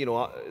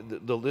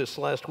 this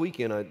last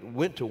weekend, I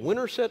went to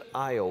Winterset,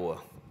 Iowa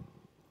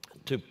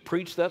to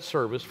preach that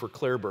service for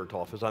Claire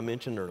Berthoff, as I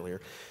mentioned earlier.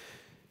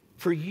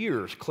 For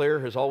years, Claire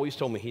has always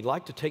told me he'd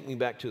like to take me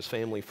back to his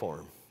family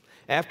farm.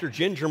 After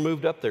Ginger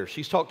moved up there,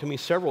 she's talked to me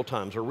several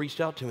times or reached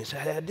out to me and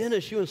said, hey,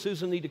 Dennis, you and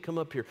Susan need to come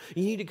up here.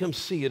 You need to come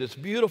see it. It's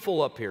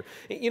beautiful up here.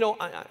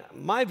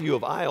 My view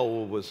of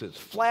Iowa was it's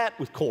flat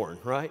with corn,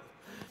 right?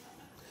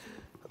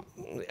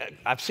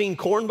 I've seen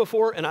corn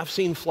before and I've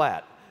seen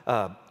flat.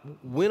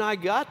 When I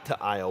got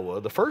to Iowa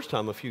the first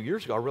time a few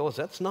years ago, I realized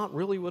that's not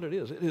really what it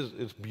is.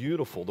 It's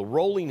beautiful. The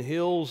rolling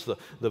hills,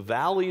 the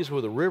valleys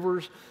where the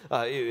rivers,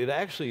 it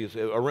actually is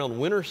around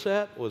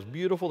Winterset was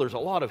beautiful. There's a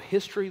lot of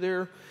history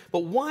there.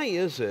 But why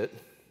is it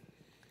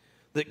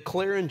that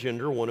Claire and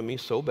Ginger wanted me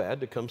so bad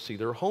to come see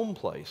their home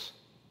place?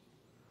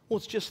 Well,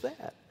 it's just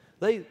that.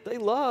 They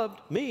loved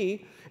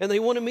me, and they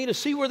wanted me to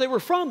see where they were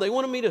from. They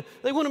wanted me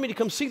to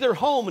come see their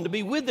home and to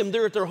be with them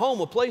there at their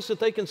home, a place that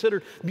they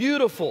considered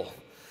beautiful,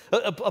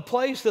 a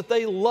place that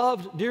they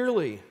loved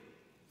dearly.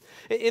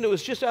 And it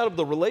was just out of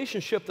the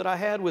relationship that I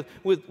had with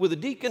a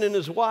deacon and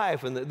his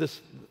wife, and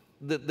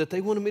that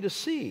they wanted me to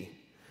see.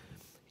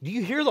 Do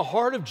you hear the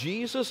heart of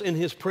Jesus in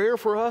his prayer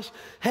for us?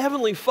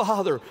 Heavenly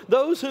Father,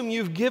 those whom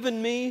you've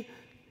given me,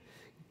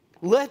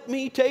 let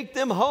me take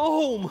them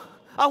home.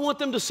 I want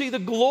them to see the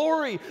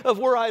glory of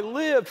where I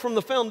lived from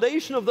the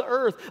foundation of the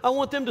earth. I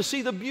want them to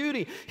see the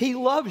beauty. He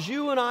loves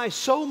you and I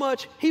so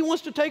much, he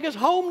wants to take us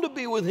home to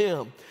be with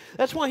him.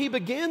 That's why he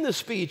began this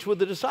speech with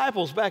the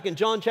disciples back in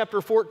John chapter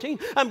 14.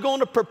 I'm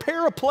going to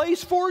prepare a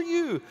place for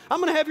you.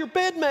 I'm going to have your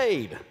bed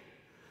made.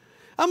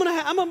 I'm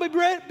going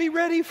to be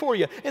ready for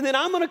you. And then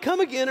I'm going to come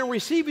again and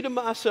receive you to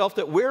myself,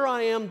 that where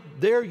I am,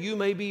 there you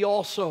may be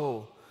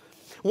also.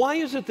 Why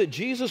is it that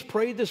Jesus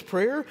prayed this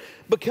prayer?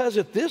 Because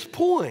at this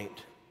point,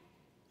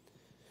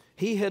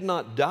 he had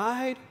not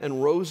died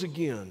and rose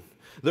again.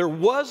 There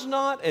was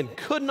not and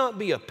could not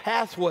be a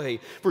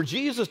pathway for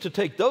Jesus to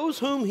take those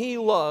whom he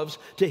loves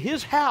to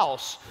his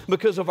house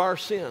because of our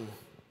sin.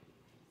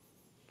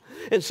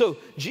 And so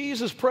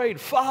Jesus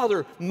prayed,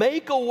 Father,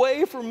 make a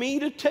way for me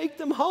to take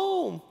them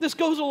home. This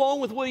goes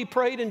along with what he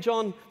prayed in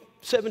John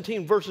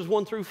 17, verses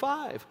 1 through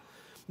 5,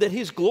 that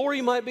his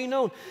glory might be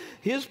known.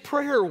 His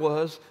prayer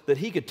was that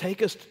he could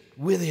take us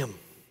with him,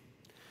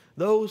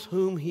 those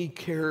whom he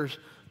cares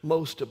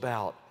most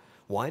about.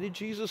 Why did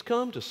Jesus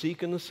come? To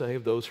seek and to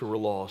save those who were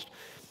lost.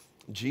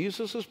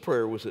 Jesus'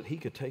 prayer was that he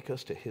could take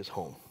us to his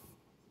home,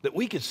 that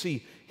we could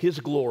see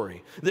his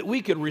glory, that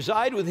we could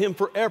reside with him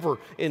forever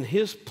in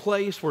his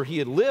place where he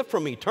had lived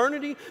from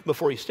eternity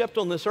before he stepped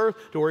on this earth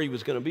to where he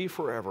was going to be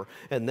forever.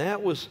 And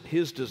that was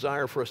his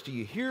desire for us. Do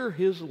you hear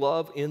his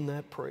love in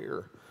that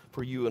prayer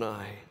for you and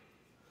I?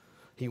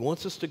 He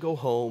wants us to go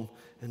home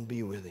and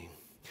be with him.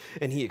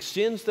 And he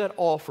extends that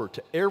offer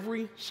to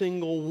every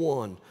single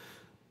one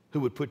who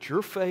would put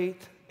your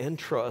faith and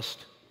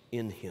trust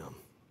in him.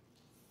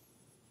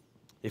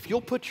 If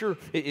you'll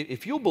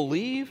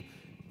believe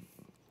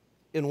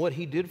in what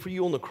he did for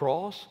you on the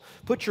cross,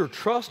 put your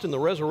trust in the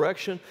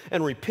resurrection,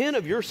 and repent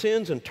of your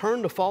sins and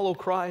turn to follow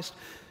Christ,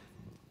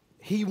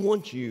 he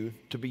wants you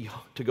to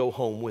go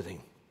home with him.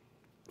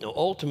 Now,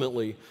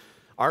 ultimately,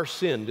 our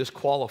sin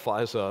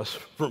disqualifies us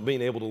from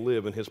being able to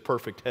live in his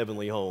perfect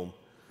heavenly home.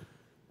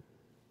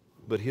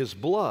 But his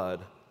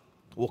blood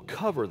will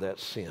cover that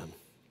sin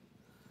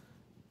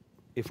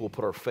if we'll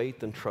put our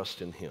faith and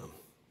trust in him.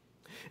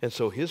 And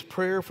so his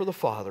prayer for the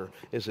Father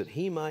is that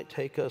he might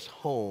take us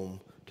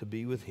home to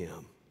be with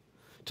him,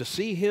 to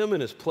see him in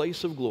his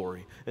place of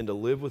glory, and to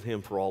live with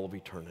him for all of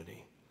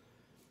eternity.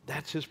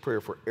 That's his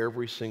prayer for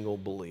every single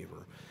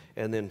believer.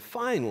 And then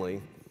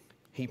finally,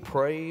 he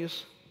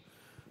prays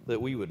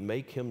that we would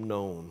make him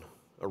known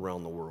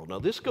around the world. Now,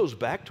 this goes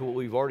back to what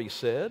we've already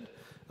said,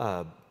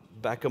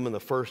 back up in the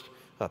first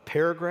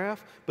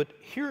paragraph, but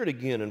hear it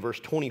again in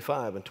verse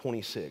 25 and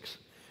 26.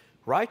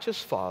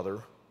 Righteous Father,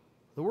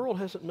 the world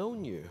hasn't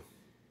known you.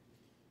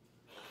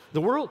 The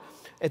world,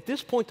 at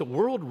this point, the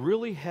world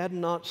really had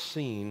not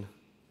seen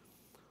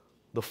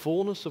the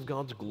fullness of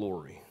God's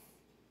glory,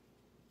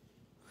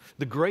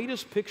 the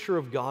greatest picture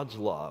of God's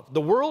love. The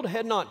world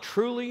had not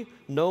truly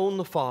known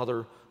the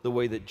Father the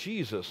way that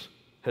Jesus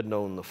had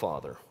known the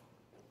Father.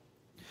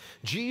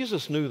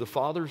 Jesus knew the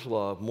Father's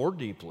love more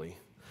deeply,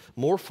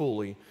 more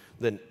fully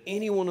than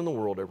anyone in the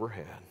world ever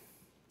had.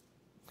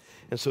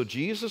 And so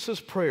Jesus'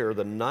 prayer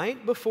the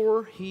night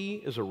before he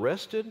is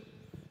arrested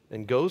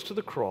and goes to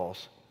the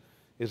cross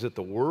is that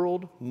the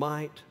world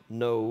might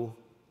know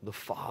the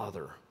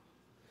Father,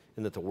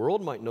 and that the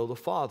world might know the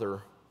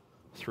Father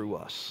through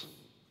us.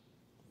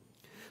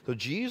 So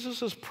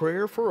Jesus'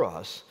 prayer for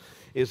us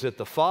is that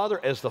the Father,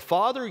 as the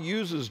Father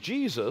uses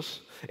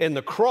Jesus and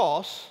the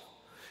cross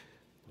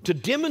to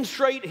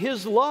demonstrate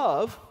his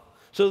love,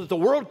 so that the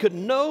world could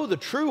know the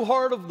true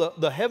heart of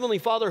the Heavenly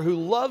Father who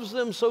loves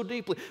them so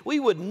deeply. We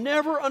would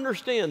never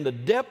understand the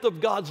depth of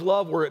God's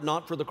love were it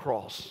not for the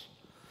cross.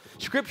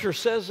 Scripture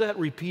says that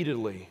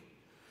repeatedly.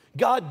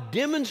 God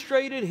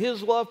demonstrated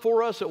his love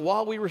for us that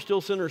while we were still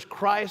sinners,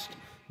 Christ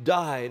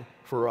died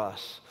for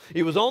us.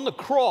 It was on the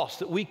cross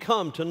that we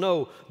come to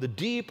know the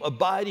deep,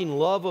 abiding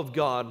love of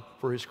God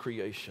for his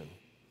creation.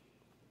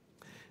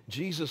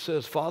 Jesus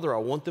says, Father, I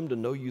want them to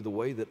know you the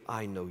way that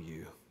I know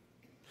you.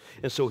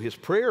 And so his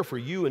prayer for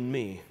you and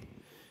me,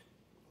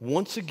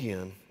 once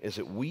again, is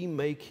that we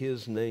make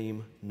his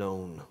name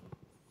known.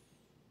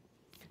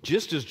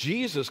 Just as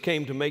Jesus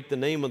came to make the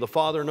name of the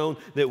Father known,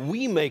 that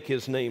we make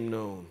his name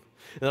known.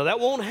 Now,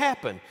 that won't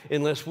happen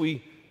unless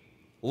we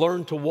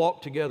learn to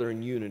walk together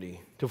in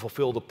unity to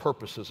fulfill the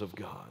purposes of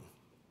God.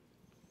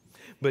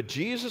 But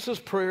Jesus'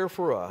 prayer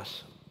for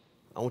us,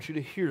 I want you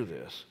to hear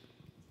this,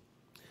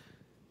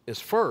 is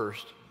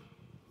first,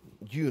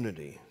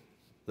 unity.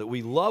 That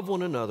we love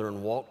one another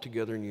and walk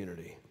together in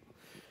unity.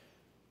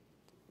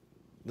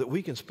 That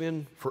we can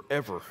spend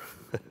forever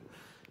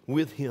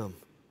with Him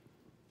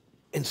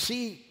and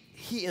see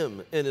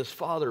Him and His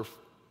Father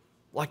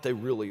like they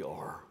really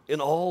are in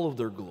all of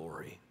their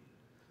glory.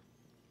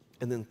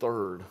 And then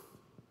third,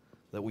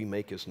 that we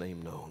make His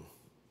name known.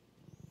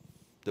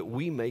 That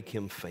we make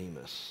Him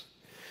famous.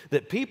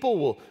 That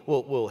people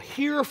will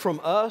hear from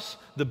us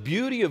the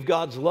beauty of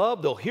God's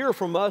love. They'll hear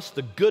from us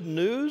the good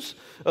news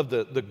of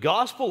the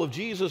gospel of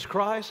Jesus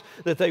Christ.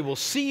 That they will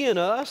see in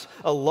us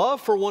a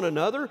love for one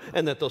another,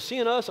 and that they'll see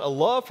in us a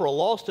love for a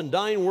lost and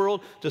dying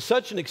world to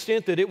such an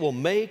extent that it will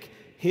make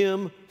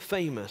Him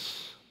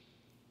famous.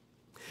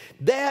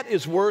 That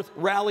is worth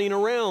rallying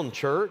around,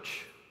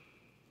 church.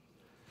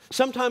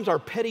 Sometimes our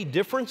petty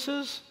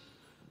differences,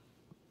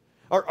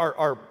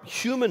 our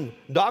human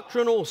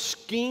doctrinal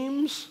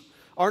schemes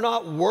are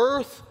not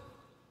worth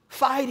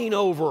fighting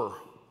over.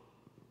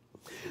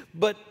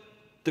 But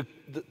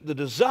the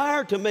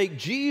desire to make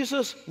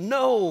Jesus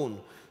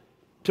known,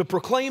 to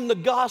proclaim the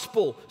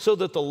gospel so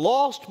that the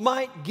lost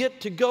might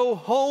get to go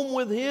home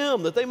with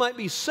Him, that they might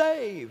be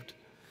saved.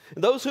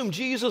 And those whom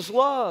Jesus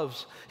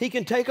loves, He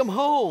can take them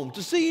home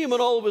to see Him in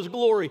all of His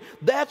glory.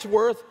 That's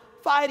worth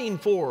fighting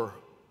for.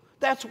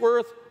 That's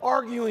worth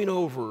arguing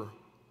over.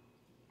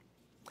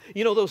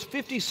 You know, those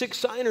 56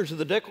 signers of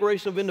the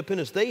Declaration of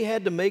Independence, they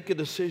had to make a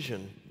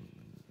decision.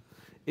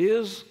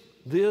 Is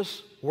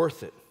this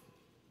worth it?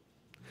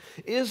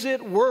 Is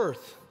it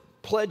worth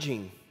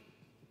pledging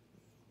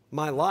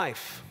my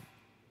life,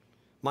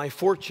 my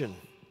fortune,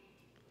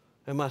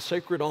 and my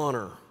sacred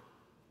honor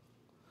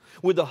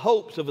with the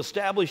hopes of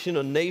establishing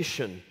a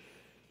nation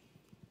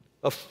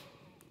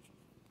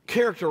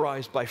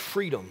characterized by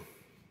freedom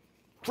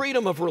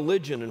of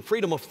religion and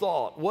freedom of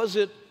thought? Was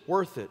it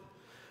worth it?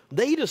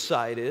 They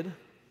decided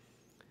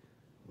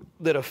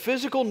that a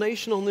physical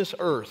nation on this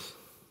earth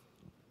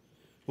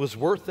was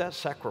worth that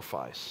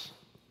sacrifice,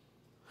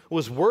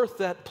 was worth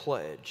that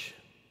pledge.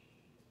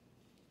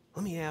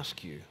 Let me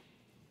ask you,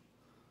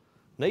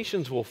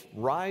 nations will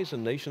rise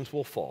and nations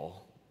will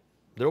fall.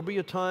 There will be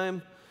a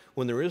time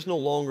when there is no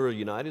longer a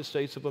United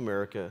States of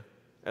America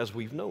as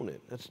we've known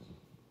it.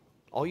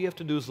 All you have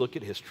to do is look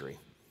at history.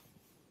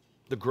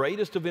 The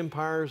greatest of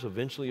empires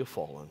eventually have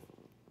fallen,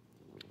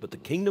 but the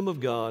kingdom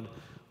of God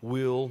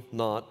will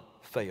not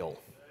fail.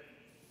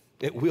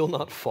 It will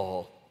not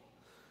fall.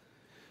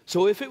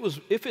 So if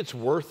it's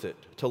worth it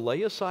to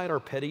lay aside our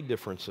petty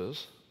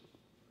differences,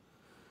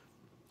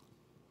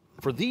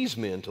 for these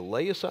men to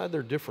lay aside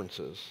their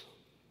differences,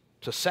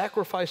 to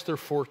sacrifice their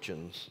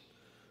fortunes,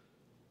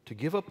 to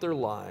give up their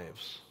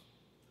lives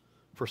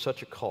for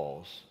such a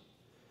cause,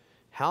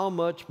 how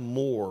much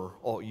more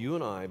ought you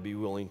and I be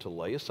willing to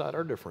lay aside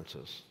our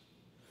differences,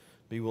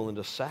 be willing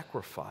to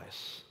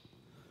sacrifice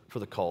for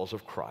the cause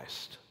of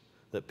Christ,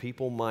 that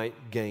people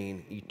might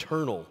gain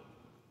eternal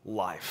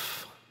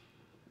life,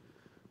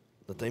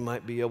 that they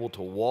might be able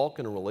to walk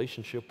in a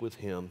relationship with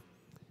Him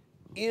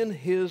in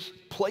His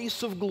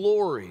place of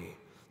glory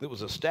that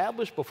was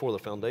established before the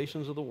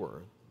foundations of the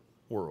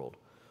world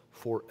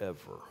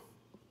forever.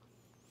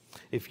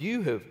 If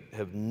you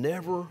have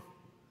never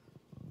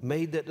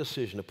made that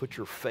decision to put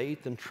your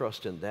faith and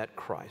trust in that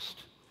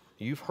Christ,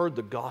 you've heard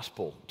the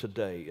gospel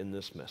today in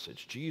this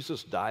message.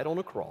 Jesus died on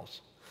a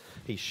cross.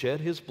 He shed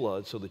His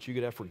blood so that you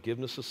could have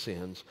forgiveness of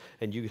sins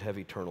and you could have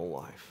eternal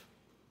life.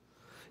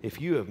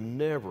 If you have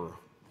never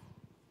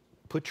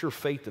put your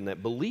faith in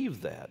that,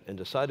 believed that, and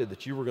decided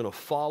that you were going to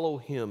follow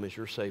Him as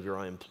your Savior,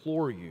 I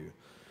implore you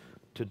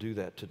to do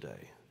that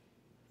today.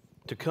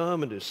 To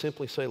come and to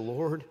simply say,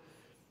 Lord,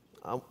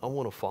 I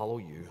want to follow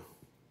You.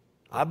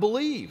 I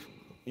believe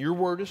Your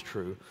word is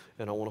true,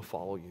 and I want to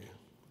follow You.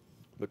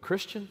 But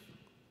Christian,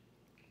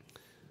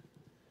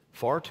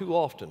 far too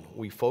often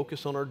we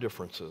focus on our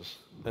differences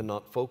and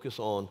not focus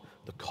on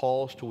the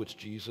cause to which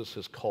Jesus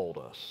has called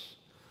us.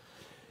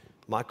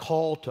 My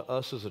call to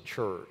us as a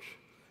church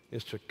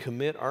is to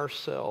commit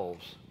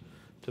ourselves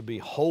to be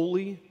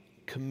wholly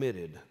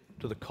committed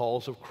to the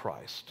cause of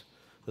Christ,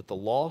 that the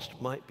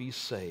lost might be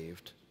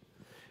saved,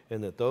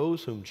 and that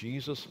those whom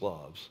Jesus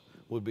loves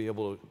would be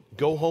able to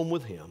go home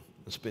with Him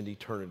and spend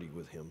eternity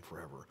with Him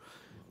forever.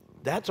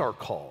 That's our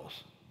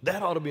cause.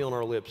 That ought to be on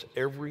our lips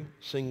every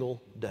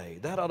single day.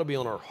 That ought to be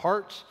on our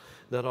hearts.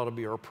 That ought to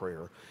be our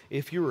prayer.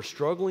 If you are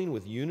struggling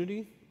with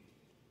unity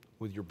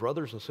with your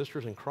brothers and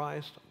sisters in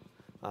Christ,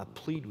 I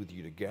plead with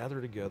you to gather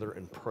together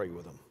and pray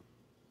with them.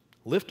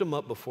 Lift them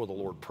up before the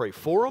Lord. Pray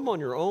for them on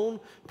your own.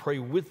 Pray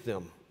with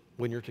them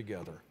when you're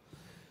together.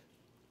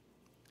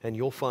 And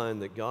you'll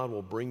find that God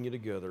will bring you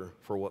together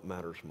for what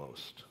matters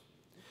most.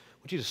 I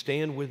want you to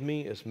stand with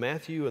me as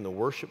Matthew and the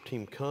worship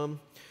team come.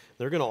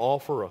 They're going to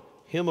offer a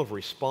hymn of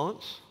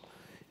response.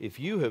 If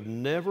you have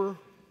never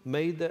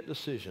made that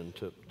decision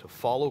to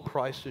follow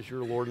Christ as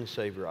your Lord and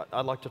Savior,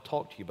 I'd like to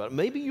talk to you about it.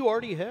 Maybe you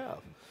already have.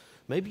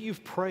 Maybe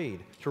you've prayed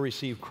to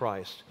receive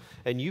Christ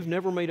and you've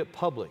never made it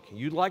public.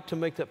 You'd like to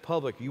make that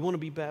public. You want to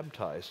be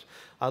baptized.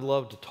 I'd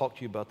love to talk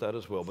to you about that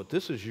as well. But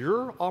this is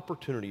your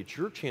opportunity. It's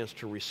your chance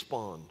to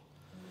respond.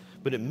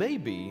 But it may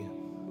be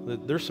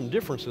that there's some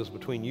differences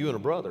between you and a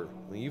brother.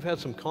 I mean, you've had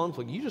some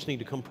conflict. You just need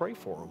to come pray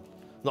for them.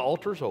 The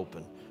altar's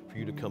open for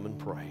you to come and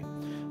pray.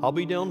 I'll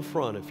be down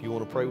front if you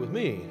want to pray with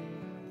me.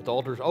 But the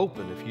altar's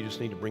open if you just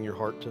need to bring your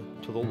heart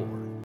to the Lord.